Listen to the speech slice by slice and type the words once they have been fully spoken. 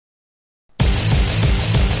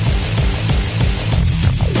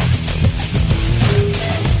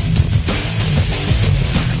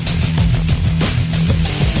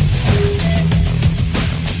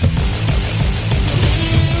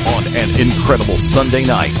incredible Sunday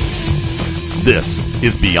night. This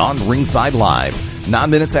is Beyond Ringside Live. 9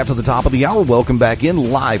 minutes after the top of the hour, welcome back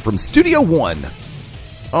in live from Studio One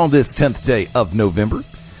on this 10th day of November.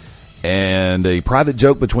 And a private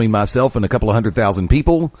joke between myself and a couple of 100,000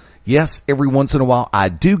 people. Yes, every once in a while I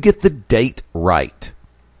do get the date right.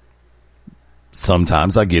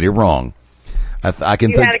 Sometimes I get it wrong. I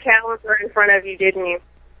can. You had a calendar in front of you, didn't you?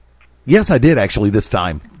 Yes, I did actually this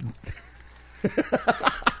time.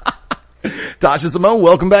 Tasha Simone,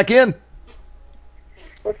 welcome back in.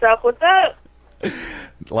 What's up? What's up?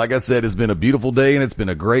 Like I said, it's been a beautiful day and it's been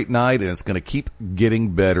a great night and it's going to keep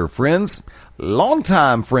getting better. Friends,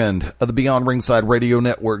 longtime friend of the Beyond Ringside Radio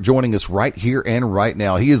Network joining us right here and right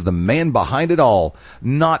now. He is the man behind it all,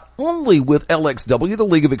 not only with LXW, the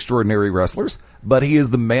League of Extraordinary Wrestlers, but he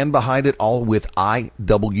is the man behind it all with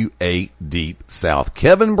IWA Deep South.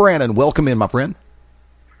 Kevin Brannen, welcome in, my friend.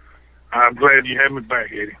 I'm glad you had me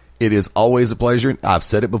back, Eddie. It is always a pleasure. I've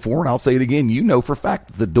said it before and I'll say it again. You know for a fact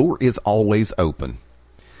that the door is always open.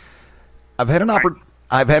 I've had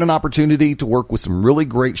an opportunity to work with some really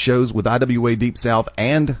great shows with IWA Deep South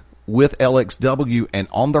and with LXW, and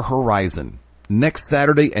on the horizon next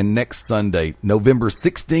Saturday and next Sunday, November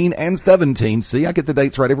 16 and 17. See, I get the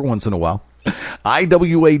dates right every once in a while.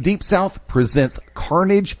 IWA Deep South presents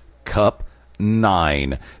Carnage Cup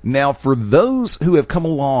 9. Now, for those who have come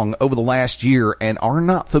along over the last year and are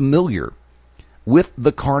not familiar with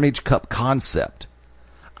the Carnage Cup concept,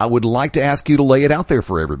 I would like to ask you to lay it out there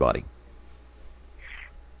for everybody.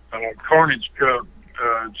 Carnage Cup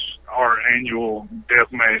is our annual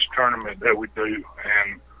deathmatch tournament that we do,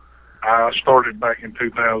 and I started back in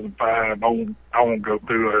 2005. I won't go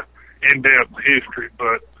through a in-depth history,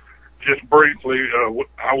 but just briefly,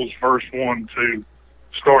 I was the first one to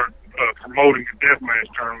start promoting a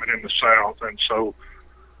deathmatch tournament in the South, and so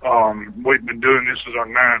we've been doing this as our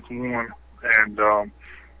 9th one, and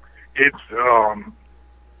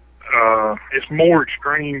it's more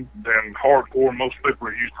extreme than hardcore. Most people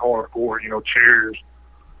are used to hardcore, chairs,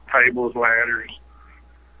 tables, ladders,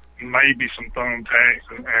 maybe some thumbtacks,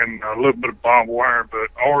 and a little bit of barbed wire, but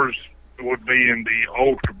ours would be in the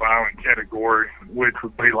ultra-violent category, which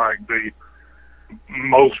would be like the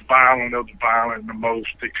most violent of the violent, the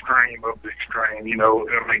most extreme of the extreme,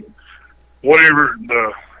 whatever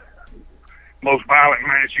the most violent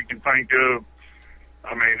match you can think of.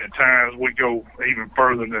 At times we go even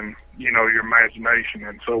further than, your imagination.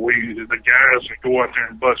 And so the guys that go out there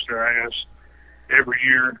and bust their ass every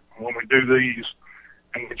year when we do these,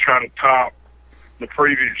 and we try to top the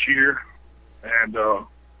previous year. And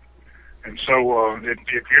so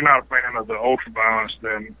if you're not a fan of the ultra violence,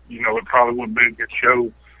 then, it probably wouldn't be a good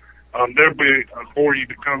show. There'll be, for you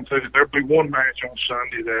to come to, there'll be one match on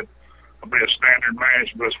Sunday that will be a standard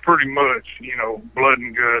match, but it's pretty much, blood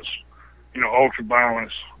and guts, ultra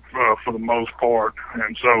violence for the most part.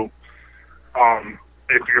 And so,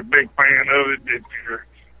 if you're a big fan of it, if you're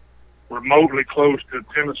remotely close to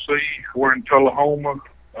Tennessee, we're in Tullahoma.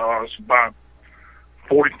 It's about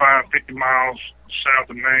 45, 50 miles south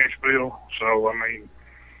of Nashville. So,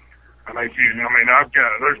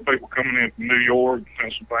 there's people coming in from New York,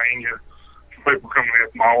 Pennsylvania, people coming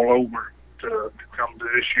in from all over to come to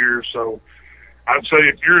this year. So, I'd say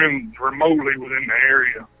if you're remotely within the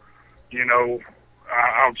area,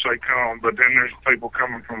 I would say come, but then there's people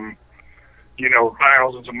coming from,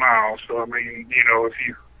 thousands of miles. So, if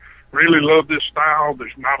you really love this style,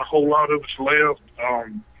 there's not a whole lot of us left.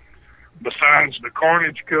 Besides the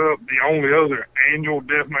Carnage Cup, the only other annual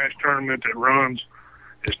deathmatch tournament that runs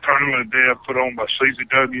is Tournament of Death, put on by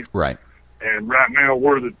CZW. Right. And right now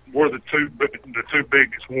we're the two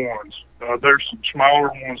biggest ones. There's some smaller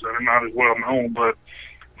ones that are not as well known, but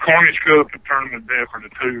Carnage Cup and Tournament of Death are the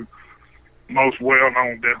two most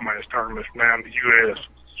well-known deathmatch tournaments now in the U.S.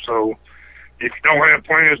 So if you don't have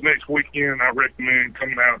plans next weekend, I recommend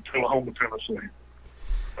coming out to Tullahoma, Tennessee,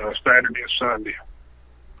 Saturday and Sunday.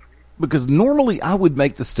 Because normally I would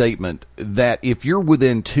make the statement that if you're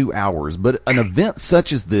within 2 hours, but an event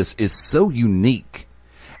such as this is so unique.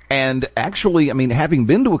 And actually, having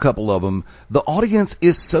been to a couple of them, the audience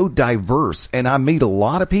is so diverse. And I meet a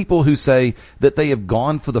lot of people who say that they have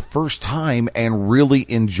gone for the first time and really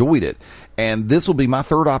enjoyed it. And this will be my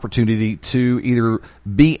third opportunity to either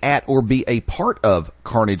be at or be a part of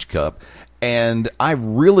Carnage Cup. And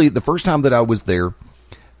the first time that I was there,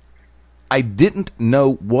 I didn't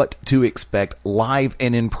know what to expect live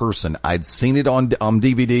and in person. I'd seen it on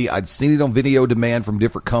DVD. I'd seen it on video demand from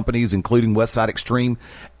different companies, including Westside Extreme,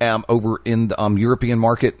 over in the European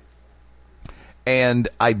market. And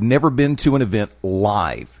I'd never been to an event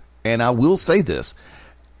live. And I will say this.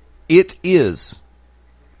 It is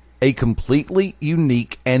a completely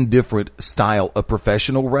unique and different style of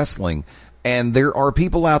professional wrestling. And there are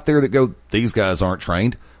people out there that go, these guys aren't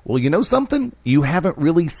trained. Well, you know something? You haven't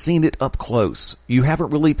really seen it up close. You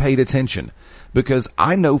haven't really paid attention, because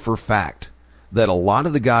I know for a fact that a lot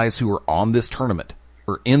of the guys who are on this tournament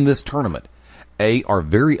or in this tournament, are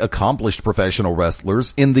very accomplished professional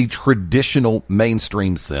wrestlers in the traditional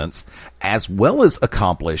mainstream sense, as well as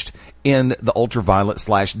accomplished in the ultraviolet /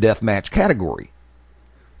 deathmatch category.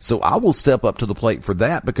 So I will step up to the plate for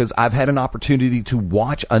that, because I've had an opportunity to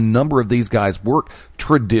watch a number of these guys work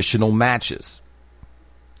traditional matches,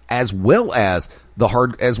 as well as the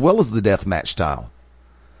deathmatch style.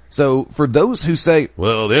 So for those who say,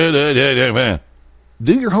 well, do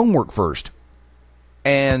your homework first.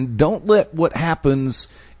 And don't let what happens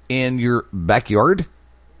in your backyard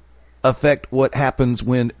affect what happens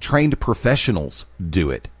when trained professionals do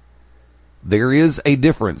it. There is a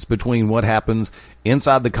difference between what happens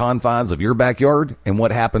inside the confines of your backyard and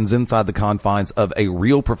what happens inside the confines of a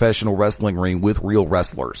real professional wrestling ring with real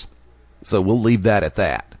wrestlers. So we'll leave that at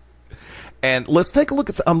that. And let's take a look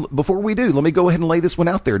at before we do, let me go ahead and lay this one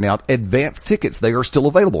out there. Now, advance tickets, they are still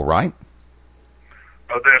available, right?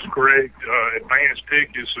 That's correct. Advanced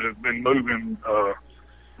tickets have been moving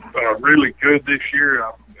really good this year.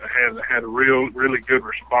 I had a really good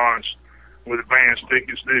response with advanced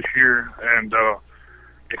tickets this year. And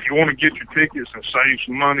if you want to get your tickets and save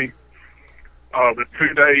some money, the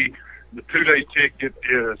two-day ticket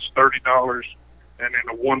is $30, and then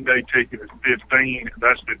the one-day ticket is $15.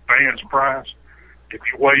 That's the advanced price. If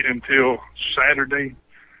you wait until Saturday,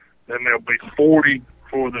 then there'll be $40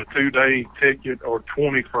 for the 2-day ticket or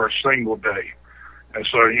 $20 for a single day. And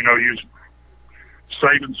so, you're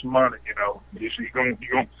saving some money,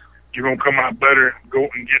 you're gonna come out better go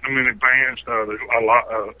and get them in advance. There's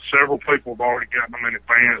several people have already gotten them in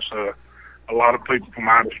advance. A lot of people from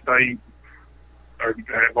out of state have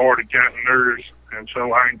already gotten theirs. And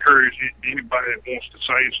so I encourage anybody that wants to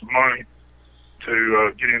save some money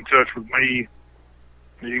to get in touch with me.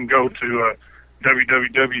 You can go to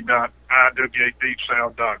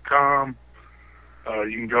www.iwadeepsouth.com.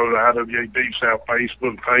 You can go to the IWA Deep South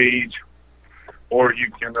Facebook page, or you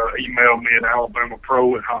can email me at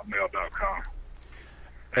alabamapro@hotmail.com.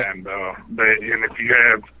 And if you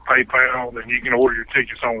have PayPal, then you can order your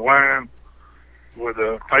tickets online with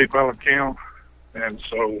a PayPal account. And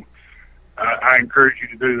so I encourage you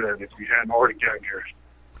to do that if you hadn't already gotten yours.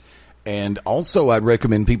 And also, I'd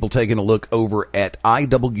recommend people taking a look over at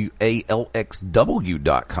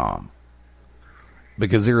IWALXW.com,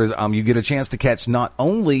 because there is you get a chance to catch not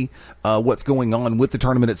only what's going on with the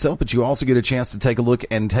tournament itself, but you also get a chance to take a look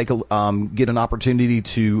and get an opportunity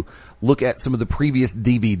to look at some of the previous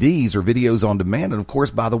DVDs or videos on demand. And of course,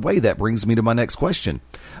 by the way, that brings me to my next question.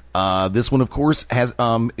 This one, of course, has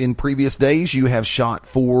in previous days you have shot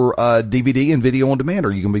for DVD and video on demand.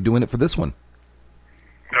 Are you going to be doing it for this one?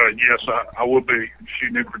 Yes, I will be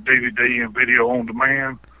shooting it for DVD and video on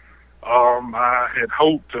demand. I had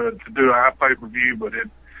hoped to do an pay-per-view, but it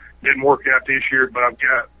didn't work out this year. But I've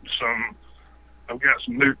got some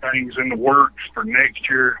new things in the works for next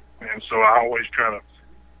year, and so I always try to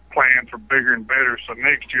plan for bigger and better. So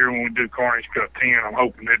next year when we do Carnage Cup 10, I'm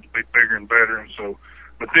hoping it to be bigger and better. And so,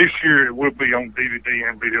 but this year it will be on DVD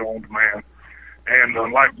and video on demand. And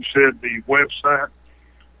like you said, the website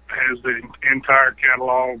has the entire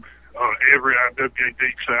catalog, every IWA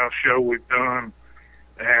Deep South show we've done,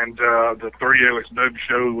 and the 3 LXW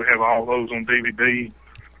shows, we have all those on DVD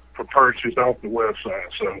for purchase off the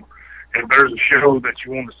website. So if there's a show that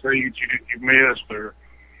you want to see that you missed or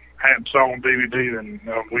hadn't saw on DVD, then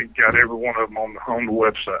we've got every one of them on the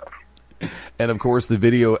website. And of course, the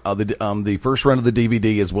video, the first run of the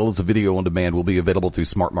DVD as well as the video on demand will be available through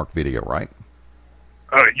SmartMark Video, right?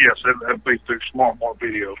 Yes, that'd be through SmartMark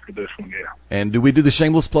Video for this one, yeah. And do we do the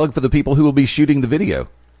shameless plug for the people who will be shooting the video?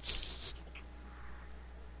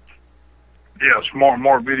 Yeah,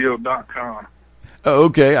 SmartMarkVideo.com. Oh,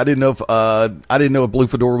 okay. I didn't know if Blue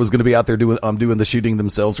Fedora was going to be out there doing the shooting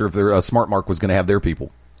themselves, or if their SmartMark was going to have their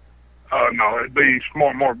people. No, it'd be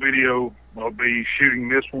SmartMark Video. I'll be shooting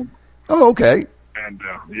this one. Oh, okay. And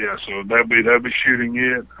yeah, so they'll be shooting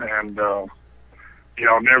it, and I'll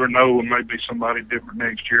never know. It may be somebody different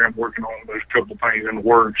next year. I'm working on there's a couple of things in the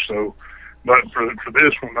works. So, but for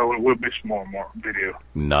this one, though, it will be SmartMark Video.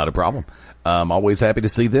 Not a problem. I'm always happy to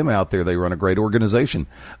see them out there. They run a great organization.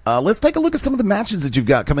 Let's take a look at some of the matches that you've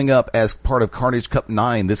got coming up as part of Carnage Cup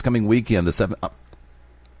 9 this coming weekend, the 16th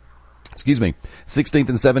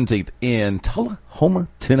and 17th in Tullahoma,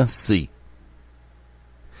 Tennessee.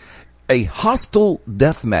 a hostile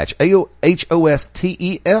death match,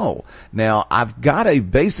 AHOSTEL. Now, I've got a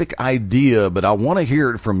basic idea, but I want to hear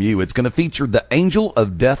it from you. It's going to feature the Angel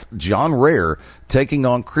of Death, John Rare, taking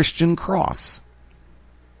on Christian Cross.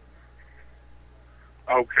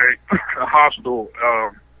 Okay, a hostile.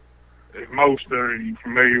 If most are you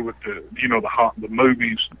familiar with the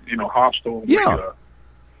movies, Hostel. Yeah. We,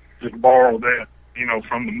 just borrow that,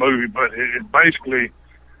 from the movie, but it basically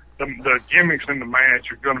the gimmicks in the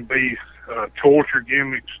match are going to be torture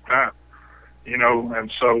gimmicks type,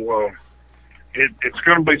 and so it's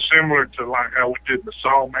going to be similar to like how we did the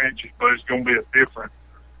Saw matches, but it's going to be a different,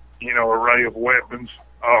 array of weapons.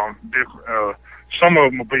 Different. Some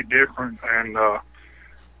of them will be different, and that's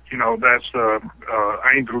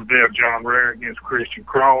Angel of Death, John Rare against Christian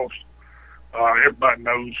Cross. Everybody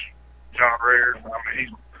knows John Rare. I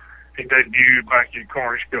mean, he debuted back in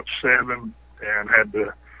Carnage Cup 7 and had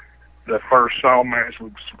the first Saw match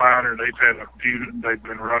with Spider. They've had a feud they've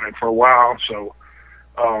been running for a while, so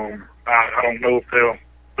I don't know if they'll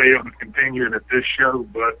be able to continue it at this show.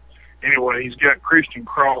 But anyway, he's got Christian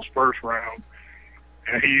Cross first round,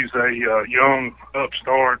 and he's a young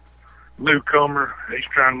upstart newcomer. He's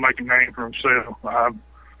trying to make a name for himself. I've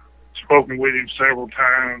spoken with him several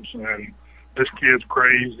times, and this kid's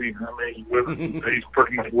crazy. I mean, he's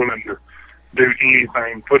pretty much willing to do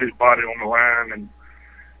anything, put his body on the line, and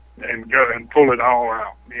go and pull it all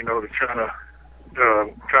out, to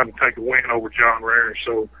try to take a win over John Rare.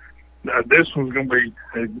 So this one's going to be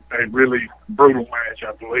a really brutal match,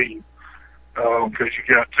 I believe, because you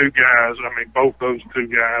got two guys. I mean, both those two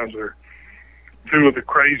guys are two of the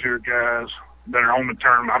crazier guys that are on the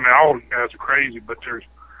tournament. I mean, all the guys are crazy, but there's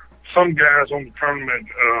some guys on the tournament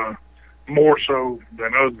more so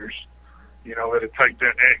than others, that'll take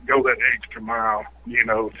go that extra mile,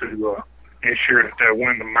 to ensure that they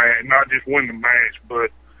win the match, not just win the match, but,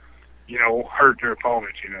 hurt their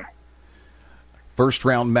opponents, First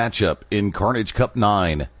round matchup in Carnage Cup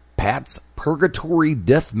 9. Pat's Purgatory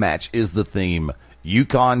Death Match is the theme.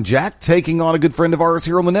 Yukon Jack taking on a good friend of ours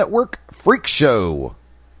here on the network, Freak Show.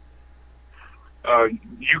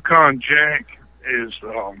 Yukon Jack is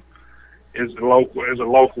a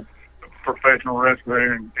local professional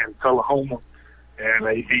wrestler in Tullahoma, and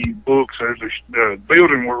he books. There's the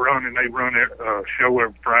building we're running. They run a show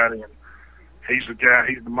every Friday, and he's the guy.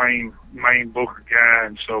 He's the main booker guy,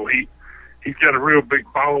 and so he's got a real big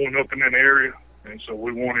following up in that area, and so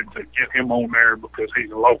we wanted to get him on there because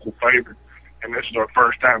he's a local favorite, and this is our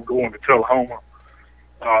first time going to Tullahoma.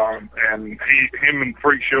 And him and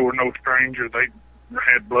Freak Show are no stranger. They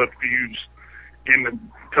had blood feuds in the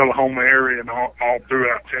Tullahoma area and all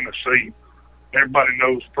throughout Tennessee. Everybody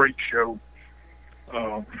knows Freak Show.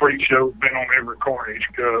 Freak Show's been on every Carnage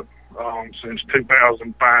Cup since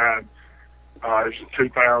 2005. He's a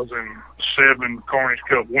 2007 Carnage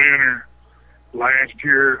Cup winner. Last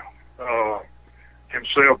year,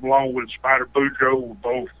 himself along with Spider Boudreaux were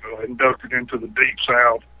both inducted into the Deep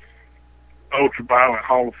South Ultraviolet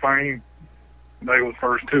Hall of Fame. They were the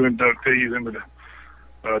first two inductees into the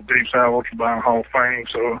Deep South Ultraviolet Hall of Fame.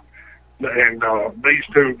 So, and these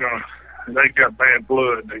two they got bad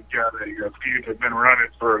blood. They got a feud that's been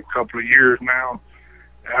running for a couple of years now.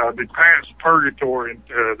 The Pat's Purgatory,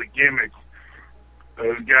 the gimmick,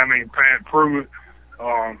 a guy named Pat Pruitt,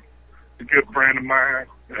 a good friend of mine,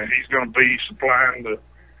 he's going to be supplying the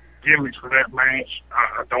gimmicks for that match.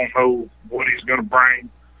 I don't know what he's going to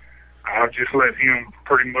bring. I'll just let him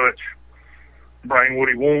pretty much bring what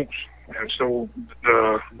he wants. And so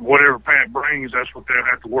whatever Pat brings, that's what they'll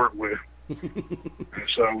have to work with. And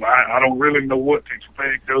so I don't really know what to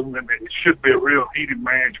expect other than it should be a real heated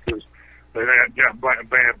match because they got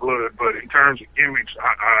bad blood. But in terms of gimmicks,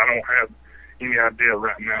 I don't have any idea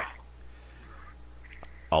right now.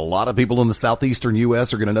 A lot of people in the southeastern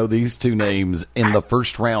U.S. are going to know these two names in the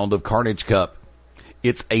first round of Carnage Cup.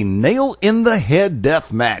 It's a nail-in-the-head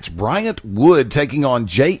death match. Bryant Wood taking on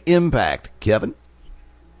J Impact. Kevin?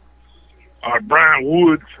 Brian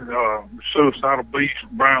Woods, Suicidal Beast.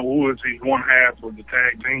 Brian Woods, he's one half of the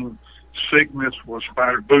tag team Sickness with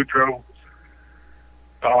Spider Boudreaux.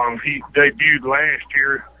 He debuted last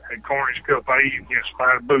year at Carnage Cup 8 against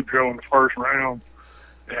Spider Boudreaux in the first round,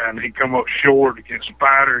 and he come up short against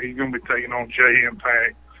Spider. He's going to be taking on J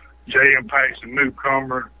Impact. J Impact's a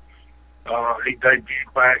newcomer. He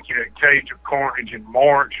debuted back at Cage of Carnage in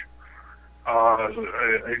March. He's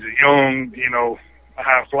a young,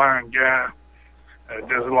 high-flying guy.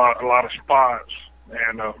 Does a lot of spots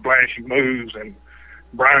and flashy moves, and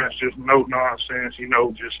Brian's just no nonsense,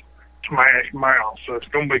 just smash mouth. So it's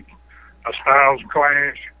going to be a styles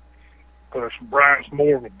clash because Brian's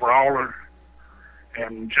more of a brawler,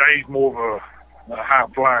 and Jay's more of a high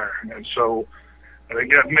flyer. And so they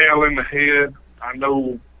got nail in the head. I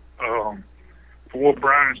know, from what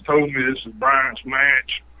Brian's told me, this is Brian's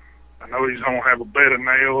match. I know he's going to have a bed of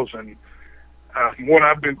nails, and from what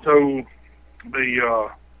I've been told,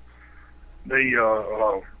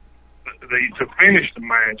 to finish the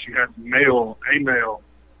match, you have to nail a nail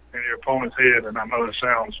in your opponent's head, and I know it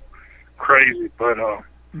sounds crazy, but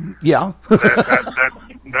yeah,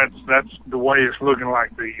 that's the way it's looking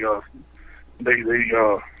like. You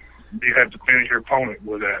have to finish your opponent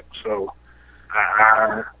with that, so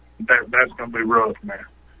that's going to be rough, man.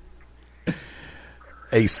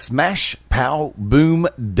 A smash, pow, boom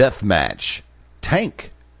death match.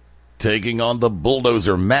 Tank taking on the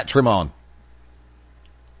Bulldozer, Matt Tremont.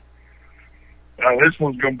 This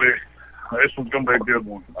one's gonna be a good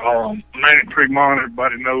one. Matt Tremont,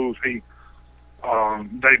 everybody knows he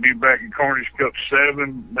debuted back in Carnage Cup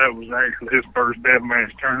 7. That was actually his first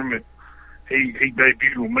deathmatch tournament. He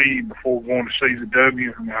debuted with me before going to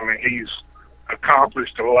CZW. I mean, he's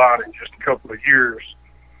accomplished a lot in just a couple of years.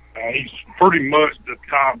 He's pretty much the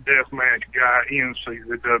top deathmatch guy in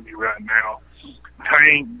CZW right now.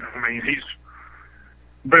 Tank, I mean, he's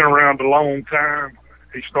been around a long time.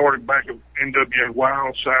 He started back at NWA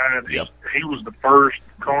Wildside. Yep. He was the first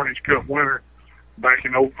Carnage Cup winner back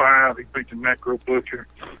in 2005. He beat the Necro Butcher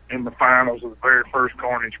in the finals of the very first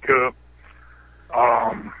Carnage Cup.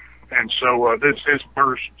 And so this is his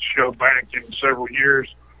first show back in several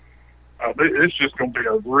years. It's just going to be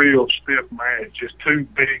a real stiff match. Just two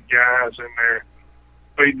big guys in there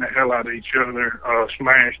beating the hell out of each other.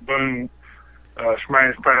 Smash, boom,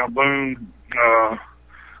 smash, pow, boom.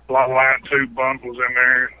 A lot of Line 2 bundles in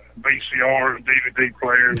there. VCRs, DVD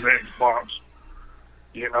players, Xbox,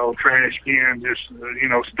 trash can, just,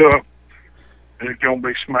 stuff. It's going to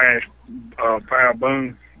be smash, pow,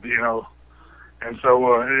 boom, And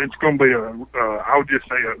so it's going to be I would just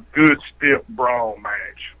say a good, stiff brawl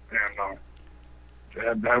match. And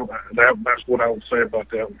that's what I would say about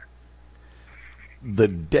that one. The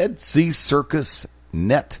Dead Sea Circus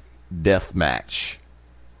Net Death Match.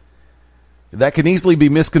 That can easily be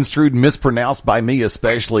misconstrued and mispronounced by me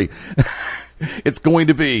especially. It's going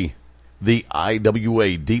to be the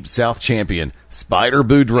IWA Deep South champion, Spider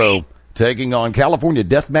Boudreaux, taking on California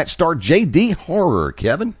Deathmatch star J.D. Horror.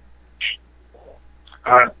 Kevin?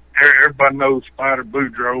 Everybody knows Spider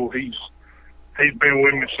Boudreaux. He's been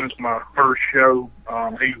with me since my first show.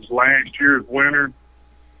 He was last year's winner,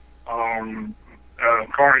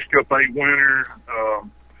 Carnage Cup 8 winner,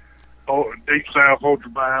 Deep South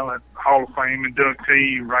Ultraviolet Hall of Fame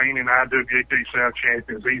inductee, reigning IWA Deep South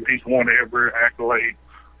champions. He's won every accolade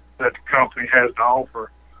that the company has to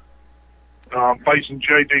offer. Facing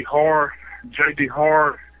J.D. Hart. J.D.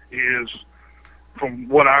 Hart is, from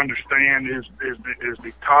what I understand, is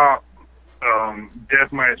the top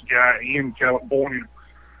deathmatch guy in California.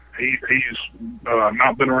 He's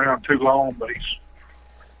not been around too long, but he's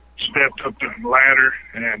stepped up the ladder,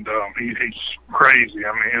 and he's crazy.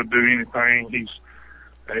 I mean, he'll do anything. He's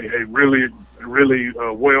a really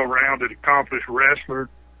well-rounded, accomplished wrestler,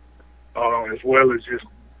 as well as just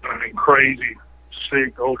crazy,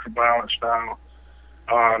 sick, ultraviolet style.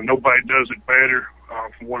 Nobody does it better,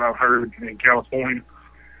 from what I've heard in California.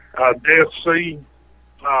 Death Sea,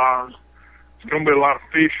 it's going to be a lot of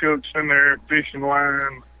fish hooks in there, fishing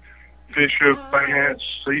line, fish hook bats,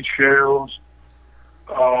 seashells,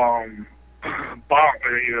 a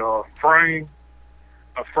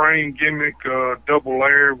frame gimmick, double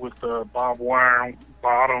layer with barbed wire on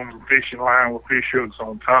bottom, fishing line with fish hooks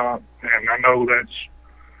on top. And I know that's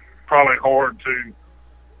probably hard to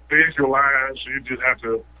visualize. You just have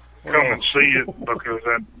to come and see it, because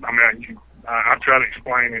I try to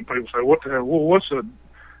explain it, and people say, "What the hell? Well, what's a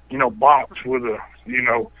box with a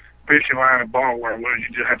fishing line and barbed wire?" Well, you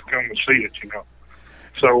just have to come and see it,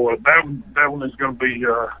 So that one is going to be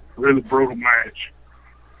a really brutal match.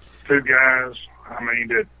 Two guys,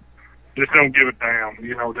 that just don't give a damn.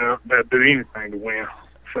 They'll do anything to win.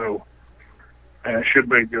 So it should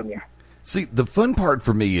be a good one. See, the fun part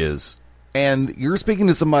for me is, and you're speaking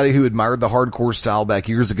to somebody who admired the hardcore style back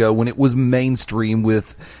years ago when it was mainstream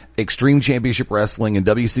with Extreme Championship Wrestling and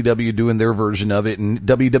WCW doing their version of it and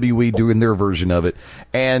WWE doing their version of it.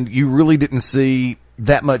 And you really didn't see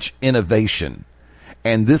that much innovation.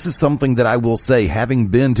 And this is something that I will say, having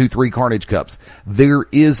been to 3 Carnage Cups, there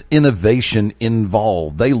is innovation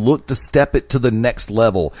involved. They look to step it to the next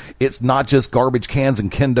level. It's not just garbage cans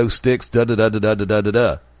and kendo sticks,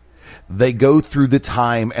 da-da-da-da-da-da-da-da. They go through the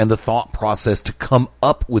time and the thought process to come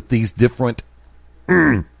up with these different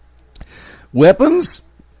weapons.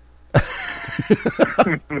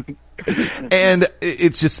 And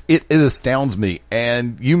it's just, it astounds me.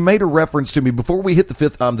 And you made a reference to me before we hit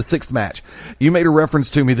the sixth match. You made a reference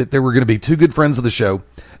to me that there were going to be two good friends of the show,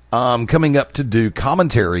 coming up to do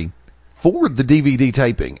commentary for the DVD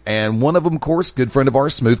taping. And one of them, of course, good friend of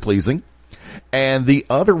ours, Smooth Pleasing. And the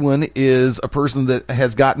other one is a person that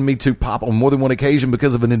has gotten me to pop on more than one occasion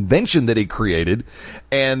because of an invention that he created.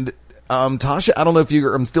 And Tasha, I don't know if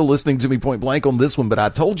I'm still listening to me point blank on this one, but I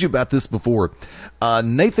told you about this before.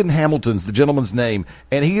 Nathan Hamilton's the gentleman's name,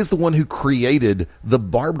 and he is the one who created the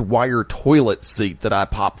barbed wire toilet seat that I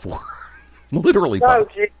pop for. Literally pop.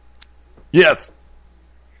 Oh, Yes.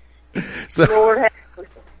 So, Lord have mercy.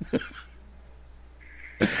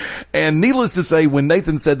 And needless to say, when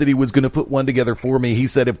Nathan said that he was going to put one together for me, he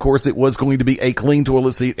said, of course, it was going to be a clean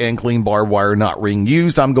toilet seat and clean barbed wire, not ring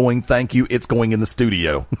used. I'm going, thank you. It's going in the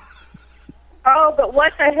studio. Oh, but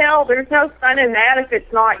what the hell? There's no fun in that if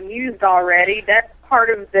it's not used already. That's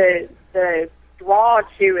part of the draw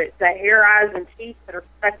to it, the hair, eyes, and teeth that are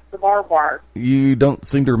stuck to the barbed wire. You don't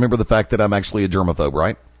seem to remember the fact that I'm actually a germaphobe,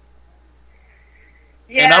 right?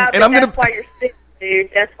 Yeah, and I'm that's why you're sick,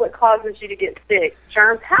 dude. That's what causes you to get sick.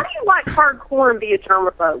 Germs. How do you like hardcore and be a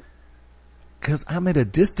germaphobe? Because I'm at a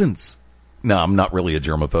distance. No, I'm not really a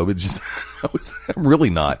germaphobe. It's just, I'm really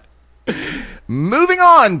not. Moving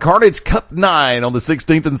on, Carnage Cup 9 on the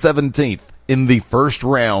 16th and 17th. In the first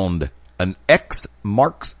round, an X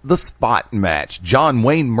marks the spot match. John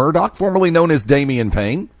Wayne Murdoch, formerly known as Damian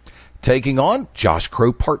Payne, taking on Josh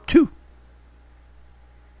Crow Part 2.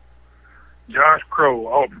 Josh Crow.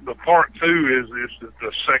 Oh, the Part 2 is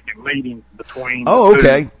the second meeting between. Oh,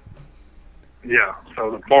 okay. Two. Yeah,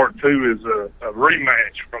 so the Part 2 is a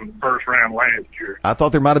rematch from the first round last year. I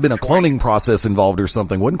thought there might have been a cloning process involved or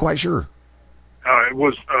something. Wasn't quite sure. It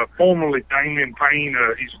was formerly Damian Payne.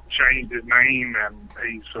 He's changed his name, and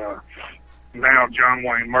he's now John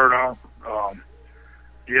Wayne Murdoch.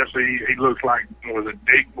 Yes, he looks like, was it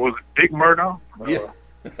Dick Murdoch? Yeah.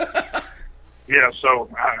 Yeah, so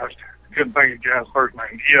I couldn't think of the guy's first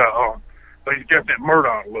name. Yeah, but he's got that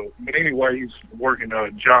Murdoch look. But anyway, he's working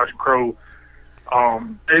Josh Crow.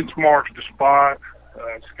 It marks the spot.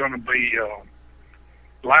 It's going to be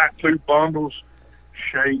light two bundles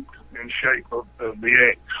shaped in shape of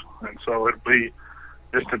the X. And so it'll be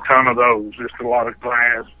just a ton of those, just a lot of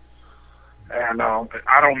glass. And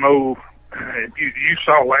I don't know if you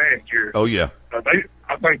saw last year. Oh, yeah. I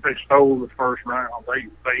think they stole the first round.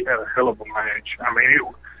 They had a hell of a match. I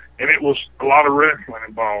mean, it was a lot of wrestling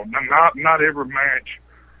involved. Not every match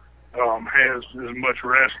has as much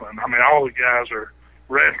wrestling. I mean, all the guys are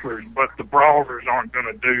wrestlers, but the brawlers aren't going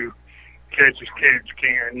to do catch as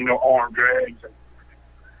can, arm drags and,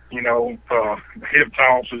 hip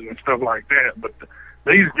tosses and stuff like that. But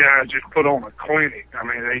these guys just put on a clinic. I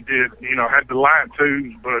mean, they did, had the light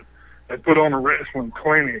twos, but they put on a wrestling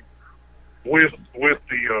clinic with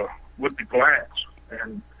the glass,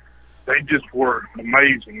 and they just were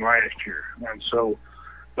amazing last year. And so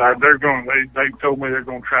they told me they're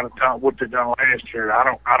going to try to top what they done last year. I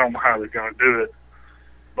don't know how they're going to do it,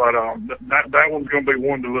 but that one's going to be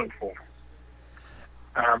one to look for.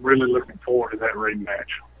 I'm really looking forward to that rematch.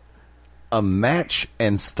 A match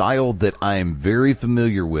and style that I am very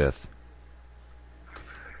familiar with.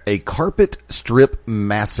 A carpet strip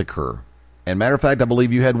massacre. And matter of fact, I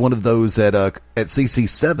believe you had one of those at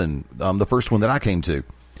CC7, the first one that I came to.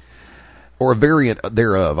 Or a variant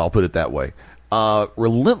thereof, I'll put it that way.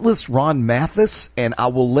 Relentless Ron Mathis, and I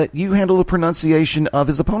will let you handle the pronunciation of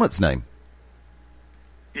his opponent's name.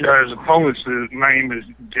 Yeah, his opponent's name is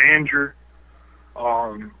Danger.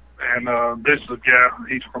 And this is a guy,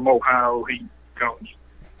 he's from Ohio. He comes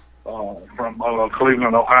from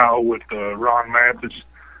Cleveland, Ohio with Ron Mathis.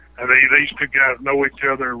 And these two guys know each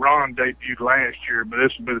other. Ron debuted last year, but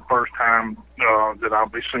this will be the first time that I'll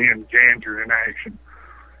be seeing Danger in action.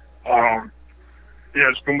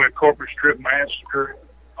 It's going to be a corporate strip massacre,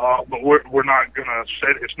 but we're not going to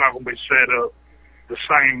it's not going to be set up the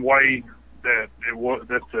same way that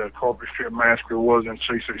the corporate strip massacre was in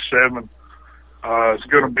CC7. It's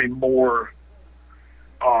going to be more,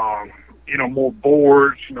 more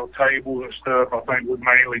boards, tables and stuff. I think we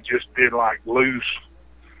mainly just did like loose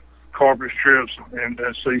carpet strips in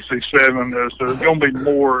CC7. So there's going to be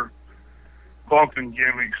more bumping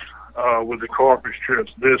gimmicks with the carpet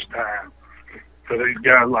strips this time. So these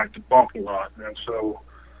guys like to bump a lot. And so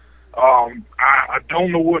I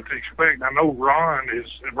don't know what to expect. I know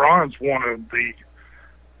Ron's one of the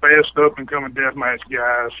best up-and-coming deathmatch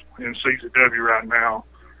guys in CZW right now.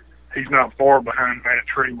 He's not far behind Matt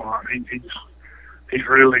Tremont. He's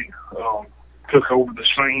really took over the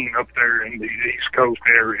scene up there in the East Coast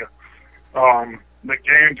area. The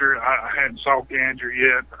Gander, I hadn't saw Gander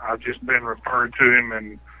yet. I've just been referred to him,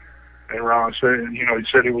 and Ron said, he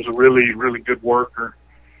said he was a really, really good worker.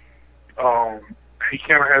 He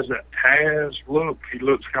kind of has that Taz look. He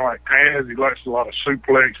looks kind of like Taz. He likes a lot of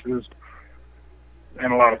suplexes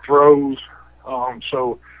and a lot of throws.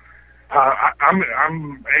 So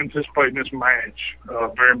I'm anticipating this match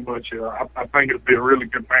very much. I think it'll be a really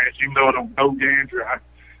good match. Even though I don't know Gander,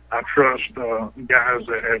 I trust guys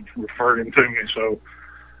that have referred him to me. So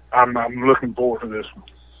I'm looking forward to this one.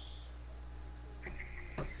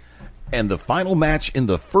 And the final match in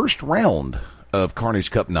the first round of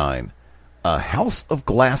Carnage Cup 9, a House of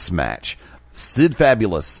Glass match. Sid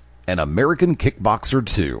Fabulous and American Kickboxer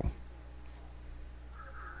 2.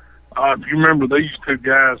 If you remember these two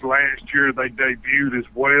guys last year, they debuted as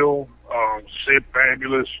well. Sid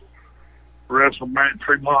Fabulous wrestled Matt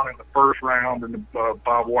Tremont in the first round in the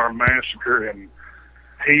barbed wire massacre, and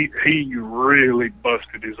he really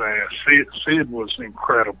busted his ass. Sid was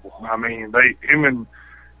incredible. I mean, him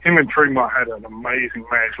and Tremont had an amazing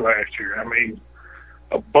match last year. I mean,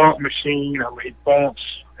 a bump machine. I mean, he bumps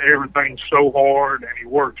everything so hard, and he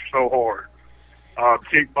works so hard.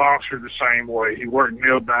 Kickboxer the same way. He worked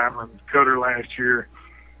Neil Diamond, Cutter last year.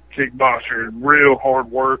 Kickboxer, real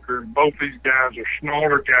hard worker. Both these guys are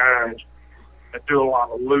smaller guys that do a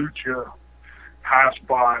lot of lucha, high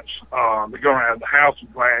spots. They're going to have the House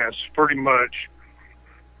of Glass, pretty much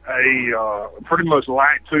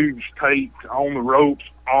light tubes taped on the ropes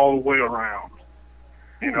all the way around.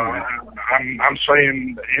 I'm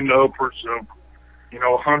saying in the upwards of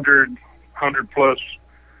 100 plus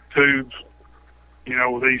tubes.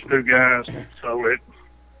 With these two guys, so it's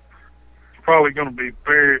probably going to be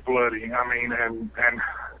very bloody. I mean, and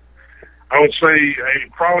I would say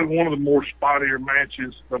probably one of the more spottier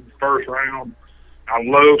matches of the first round. I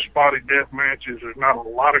love spotty death matches. There's not a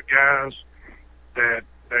lot of guys that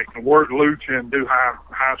can work lucha and do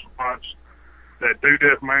high spots that do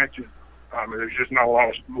death matches. I mean, there's just not a lot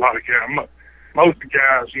of guys. Most of the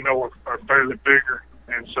guys, are fairly bigger,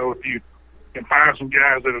 and so if you can find some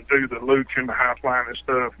guys that'll do the lucha and the high flying and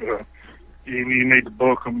stuff, you need to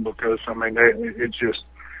book them because, I mean, it's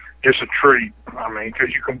a treat. I mean, because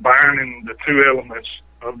you're combining the two elements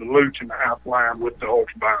of the lucha and the high flying with the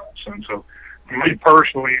ultra violence. And so, for me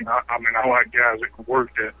personally, I like guys that can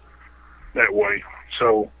work that way.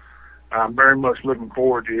 So, I'm very much looking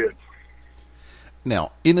forward to it.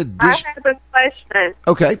 Now, in addition... I have a question.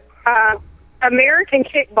 Okay. American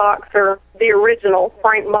Kickboxer, the original,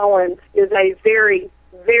 Frank Mullins, is a very,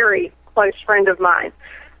 very close friend of mine.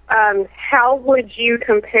 How would you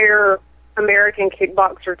compare American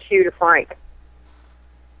Kickboxer 2 to Frank?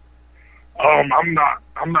 I'm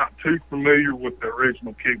not too familiar with the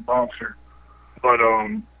original Kickboxer, but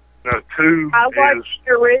the 2 I watched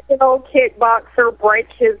the original Kickboxer break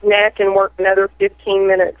his neck and work another 15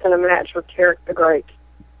 minutes in a match with Tarek the Great.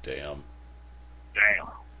 Damn.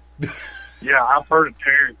 Yeah, I've heard of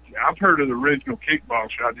Tarek. I've heard of the original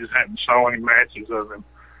Kickboxer. I just hadn't saw any matches of him.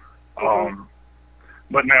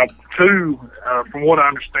 But now 2, from what I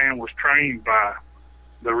understand, was trained by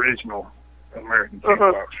the original American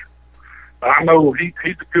Kickboxer. I know he's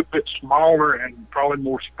a good bit smaller and probably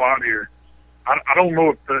more spottier. I don't know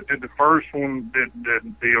if did the first one, did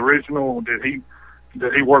the original, did he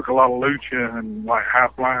work a lot of lucha and like high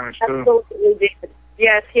flying and stuff? Absolutely did.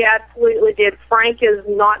 Yes, he absolutely did. Frank is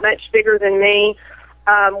not much bigger than me.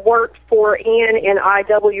 Worked for Ian in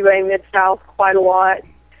IWA Mid-South quite a lot.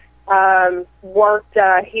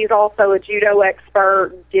 He's also a judo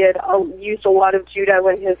expert, used a lot of judo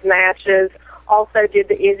in his matches. Also did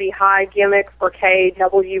the Izzy High gimmick for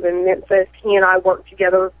KW in Memphis. He and I worked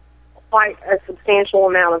together quite a substantial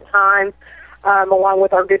amount of time, along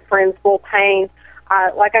with our good friends Bull Payne.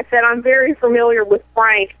 Like I said, I'm very familiar with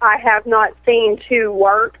Frank. I have not seen 2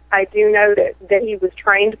 work. I do know that he was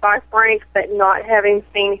trained by Frank, but not having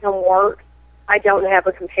seen him work, I don't have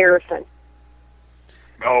a comparison.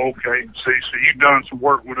 Oh, okay. So you've done some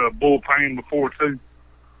work with Bull Payne before, too?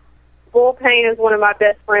 Bull Payne is one of my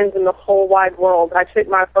best friends in the whole wide world. I took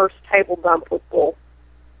my first table bump with Bull.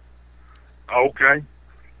 Okay.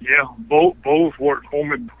 Yeah, Bull's worked for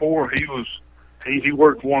me before. He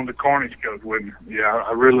worked one of the Carnage Cup with me. Yeah,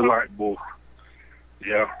 I really like Bull.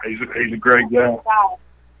 Yeah, he's a great guy.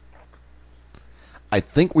 I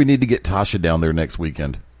think we need to get Tasha down there next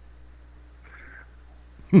weekend.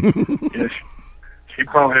 Yes, she'd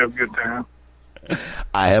probably have a good time.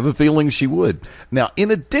 I have a feeling she would. Now, in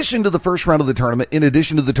addition to the first round of the tournament, in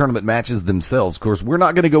addition to the tournament matches themselves, of course, we're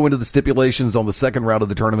not going to go into the stipulations on the second round of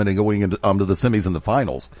the tournament and going into the semis and the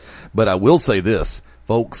finals. But I will say this.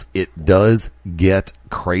 Folks, it does get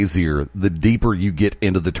crazier the deeper you get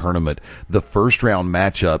into the tournament. The first round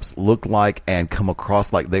matchups look like and come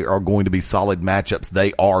across like they are going to be solid matchups.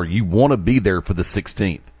 They are. You want to be there for the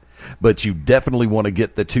 16th, but you definitely want to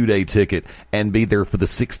get the 2-day ticket and be there for the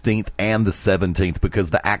 16th and the 17th because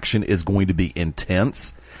the action is going to be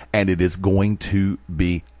intense and it is going to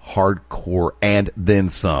be hardcore and then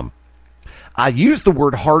some. I use the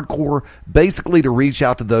word hardcore basically to reach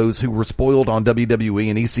out to those who were spoiled on WWE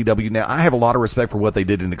and ECW. Now, I have a lot of respect for what they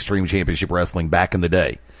did in Extreme Championship Wrestling back in the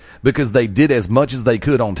day because they did as much as they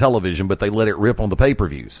could on television, but they let it rip on the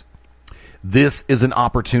pay-per-views. This is an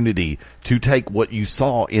opportunity to take what you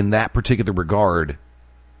saw in that particular regard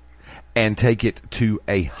and take it to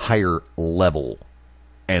a higher level.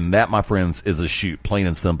 And that, my friends, is a shoot, plain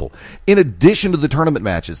and simple. In addition to the tournament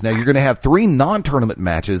matches, now you're going to have 3 non-tournament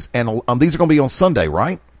matches, and these are going to be on Sunday,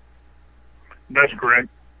 right? That's correct.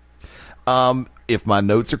 If my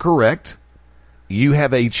notes are correct, you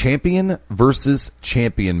have a champion versus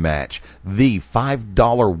champion match. The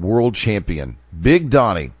 $5 world champion, Big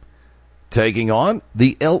Donnie, taking on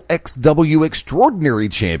the LXW Extraordinary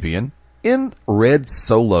Champion in Red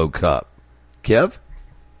Solo Cup. Kev?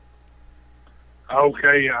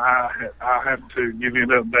 Okay, I have to give you an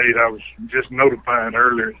update. I was just notified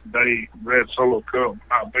earlier today Red Solo Cup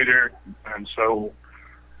not be there, and so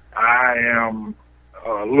I am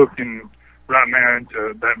looking right now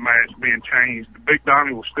into that match being changed. Big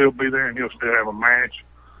Donnie will still be there, and he'll still have a match,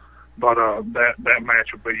 but that match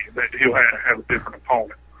will be that he'll have a different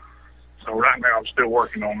opponent. So right now I'm still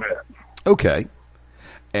working on that. Okay.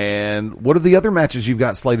 And what are the other matches you've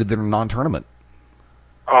got slated that are non-tournament?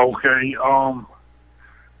 Okay,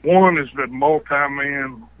 one is the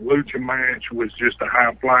multi-man lucha match, was just a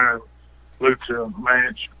high-flying lucha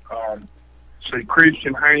match. See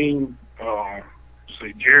Christian Hayne,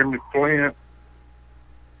 see Jeremy Flint,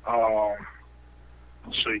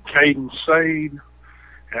 see Caden Sade, and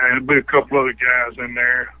there'll be a couple other guys in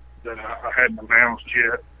there that I hadn't announced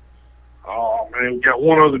yet. And we've got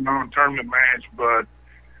one other non-tournament match, but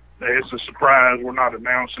it's a surprise. We're not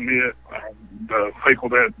announcing it. The people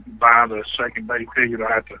that buy the second day ticket,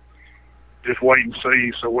 I have to just wait and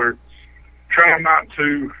see. So we're trying not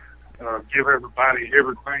to give everybody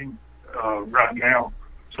everything right now.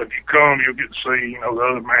 So if you come, you'll get to see, the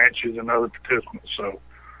other matches and other participants. So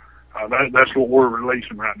that's what we're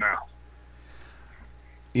releasing right now.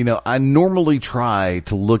 I normally try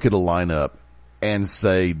to look at a lineup and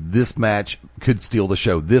say, this match could steal the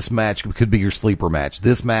show. This match could be your sleeper match.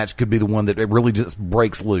 This match could be the one that it really just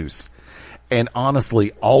breaks loose. And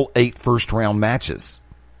honestly, all 8 first-round matches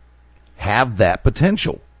have that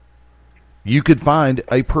potential. You could find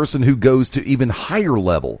a person who goes to even higher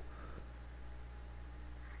level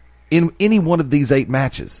in any one of these 8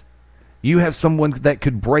 matches. You have someone that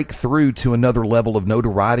could break through to another level of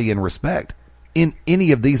notoriety and respect in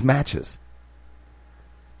any of these matches.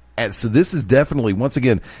 And so this is definitely, once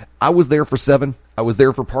again, I was there for 7, I was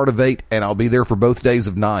there for part of 8, and I'll be there for both days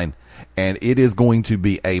of 9. And it is going to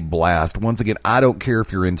be a blast. Once again, I don't care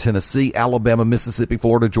if you're in Tennessee, Alabama, Mississippi,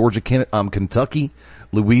 Florida, Georgia, Kentucky,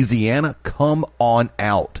 Louisiana, come on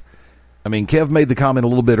out. I mean, Kev made the comment a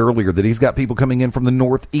little bit earlier that he's got people coming in from the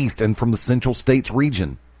Northeast and from the Central States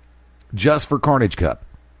region just for Carnage Cup.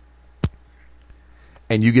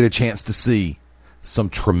 And you get a chance to see some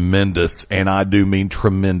tremendous, and I do mean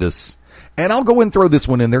tremendous, and I'll go and throw this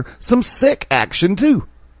one in there, some sick action too.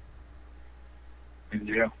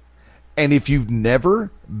 Yeah. And if you've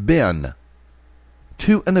never been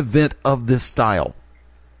to an event of this style,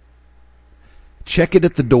 check it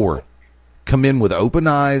at the door. Come in with open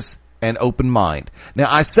eyes and open mind.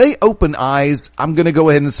 Now, I say open eyes, I'm going to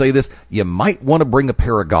go ahead and say this. You might want to bring a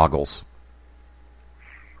pair of goggles.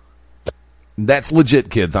 That's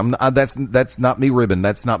legit, kids. That's not me ribbing.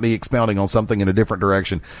 That's not me expounding on something in a different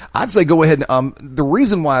direction. I'd say go ahead. The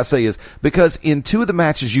reason why I say is because in 2 of the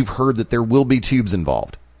matches you've heard that there will be tubes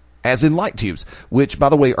involved, as in light tubes, which, by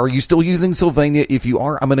the way, are you still using Sylvania? If you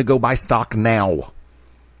are, I'm going to go buy stock now.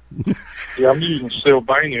 Yeah, I'm using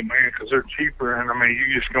Sylvania, man, because they're cheaper, and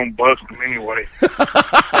you're just going to bust them anyway.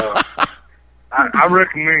 I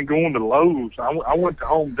recommend going to Lowe's. I went to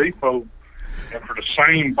Home Depot, and for the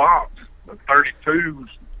same box, the 32s,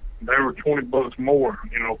 they were $20 more,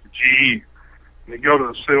 for GE. They go to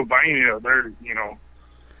the Sylvania, they're,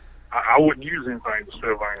 I wouldn't use anything to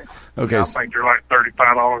Sylvania. Okay. I think they're like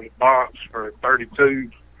 $35 a box for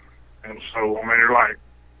 32s. And so, they're like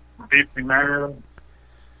 $59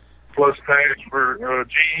 plus tax for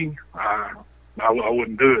GE. I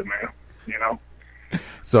wouldn't do it, man,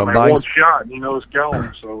 So one shot, it's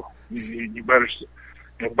gone. So you better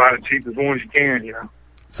buy the cheapest ones you can,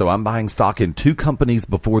 So I'm buying stock in 2 companies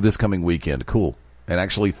before this coming weekend. Cool. And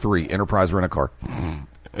actually 3, Enterprise Rent-A-Car.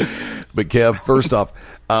 But Kev, first off,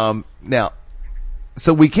 now,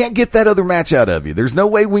 so we can't get that other match out of you. There's no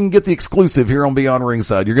way we can get the exclusive here on Beyond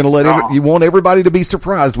Ringside. You're going to you want everybody to be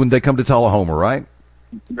surprised when they come to Tullahoma, right?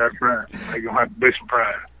 That's right. They're going to have to be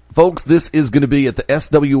surprised. Folks, this is going to be at the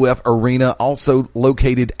SWF Arena, also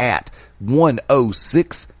located at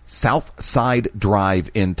 106 Southside Drive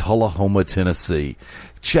in Tullahoma, Tennessee.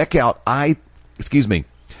 Check out IWALXW.com.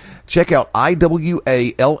 Check out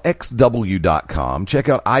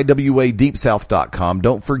IWADeepSouth.com.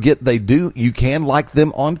 Don't forget you can like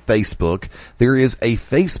them on Facebook. There is a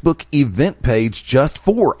Facebook event page just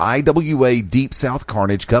for IWA Deep South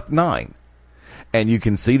Carnage Cup 9. And you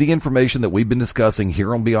can see the information that we've been discussing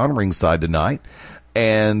here on Beyond Ringside tonight.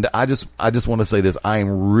 And I just want to say this. I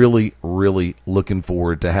am really, really looking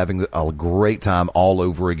forward to having a great time all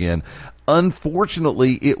over again.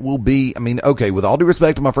 Unfortunately, it will be, with all due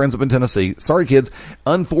respect to my friends up in Tennessee, sorry kids,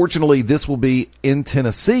 unfortunately this will be in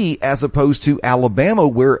Tennessee as opposed to Alabama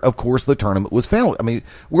where, of course, the tournament was found.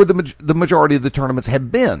 Where the majority of the tournaments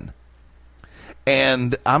have been.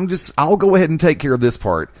 And I'll go ahead and take care of this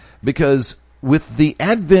part because with the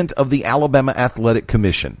advent of the Alabama Athletic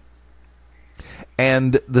Commission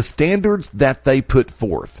and the standards that they put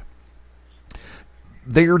forth,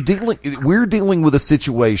 we're dealing with a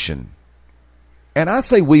situation. And I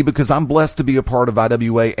say we because I'm blessed to be a part of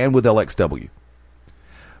IWA and with LXW.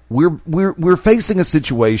 We're facing a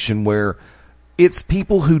situation where it's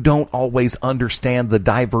people who don't always understand the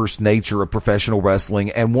diverse nature of professional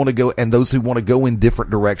wrestling and those who want to go in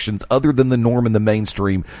different directions other than the norm and the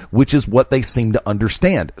mainstream, which is what they seem to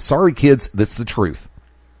understand. Sorry kids, that's the truth.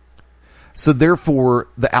 So therefore,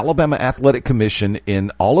 the Alabama Athletic Commission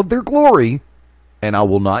in all of their glory, and I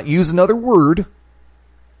will not use another word,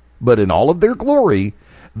 but in all of their glory,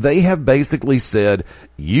 they have basically said,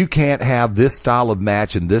 you can't have this style of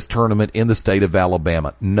match in this tournament in the state of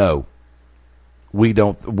Alabama. No. We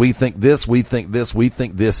don't. We think this, we think this, we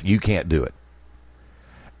think this. You can't do it.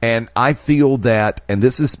 And I feel that, and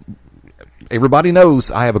this is, everybody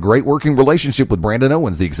knows I have a great working relationship with Brandon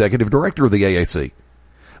Owens, the executive director of the AAC.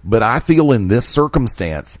 But I feel in this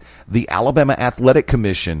circumstance, the Alabama Athletic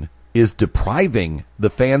Commission is depriving the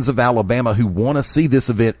fans of Alabama who want to see this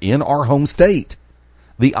event in our home state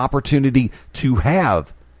the opportunity to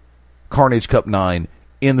have Carnage Cup 9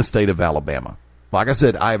 in the state of Alabama. Like I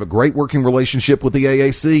said, I have a great working relationship with the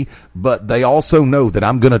AAC, but they also know that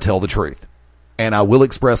I'm going to tell the truth. And I will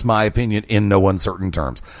express my opinion in no uncertain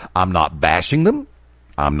terms. I'm not bashing them.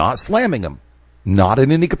 I'm not slamming them. Not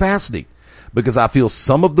in any capacity. Because I feel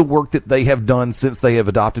some of the work that they have done since they have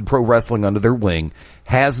adopted pro wrestling under their wing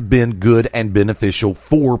has been good and beneficial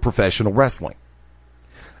for professional wrestling.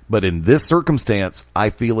 But in this circumstance, I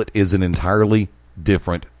feel it is an entirely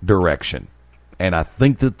different direction. And I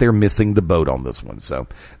think that they're missing the boat on this one. So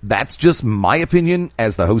that's just my opinion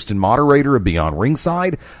as the host and moderator of Beyond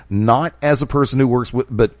Ringside, not as a person who works with,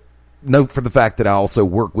 but note for the fact that I also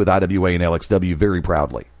work with IWA and LXW very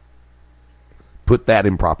proudly. Put that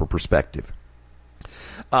in proper perspective.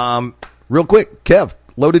 Real quick, Kev,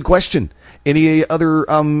 loaded question. Any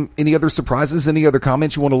other surprises? Any other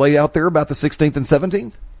comments you want to lay out there about the 16th and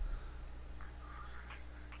 17th?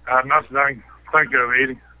 Nothing I can think of,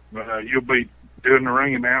 Eddie. But you'll be doing the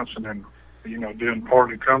ring announcing and doing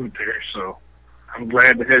part of the commentary. So I'm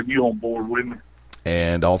glad to have you on board with me.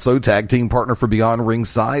 And also tag team partner for Beyond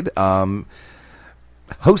Ringside.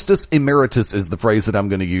 Hostess emeritus is the phrase that I'm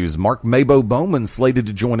going to use. Mark MaBo Bowman slated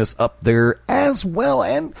to join us up there as well.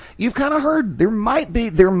 And you've kind of heard there might be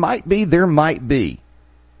a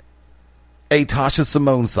Tasha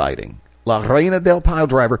Simone sighting. La Reina del Pile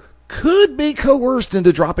Driver could be coerced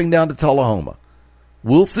into dropping down to Tullahoma.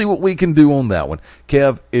 We'll see what we can do on that one.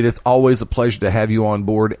 Kev, it is always a pleasure to have you on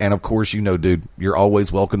board. And of course, dude, you're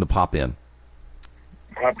always welcome to pop in.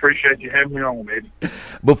 I appreciate you having me on, Eddie.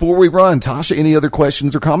 Before we run, Tasha, any other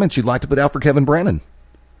questions or comments you'd like to put out for Kevin Brannen?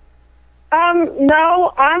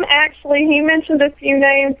 No, he mentioned a few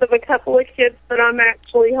names of a couple of kids that I'm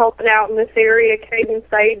actually helping out in this area, Caden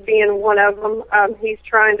Sade being one of them. He's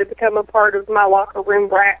trying to become a part of my locker room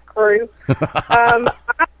brat crew.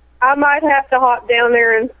 I might have to hop down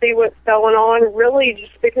there and see what's going on, really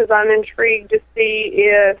just because I'm intrigued to see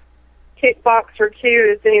if Kickboxer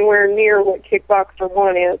 2 is anywhere near what Kickboxer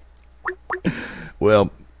 1 is.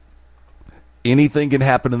 Well, anything can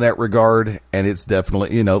happen in that regard, and it's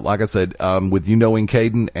definitely, like I said, with you knowing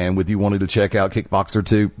Caden and with you wanting to check out Kickboxer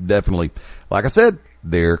 2, definitely. Like I said,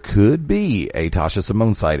 there could be a Tasha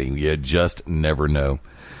Simone sighting. You just never know.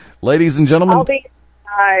 Ladies and gentlemen. I'll be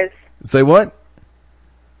surprised. Say what?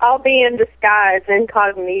 I'll be in disguise,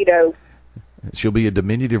 incognito. She'll be a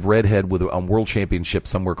diminutive redhead with a world championship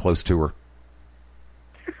somewhere close to her.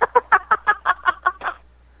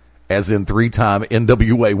 As in 3-time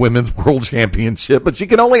NWA Women's World Championship, but she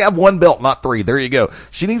can only have 1 belt, not 3. There you go.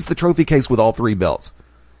 She needs the trophy case with all 3 belts.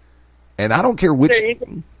 And I don't care which.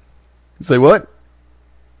 Say what?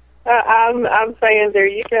 I'm saying there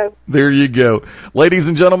you go. There you go. Ladies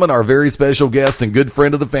and gentlemen, our very special guest and good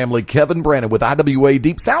friend of the family, Kevin Brannen with IWA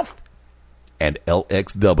Deep South and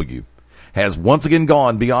LXW, has once again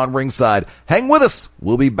gone beyond ringside. Hang with us.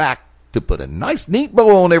 We'll be back to put a nice, neat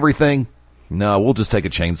bow on everything. No, we'll just take a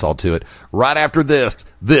chainsaw to it. Right after this,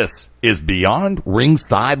 this is Beyond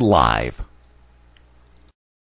Ringside Live.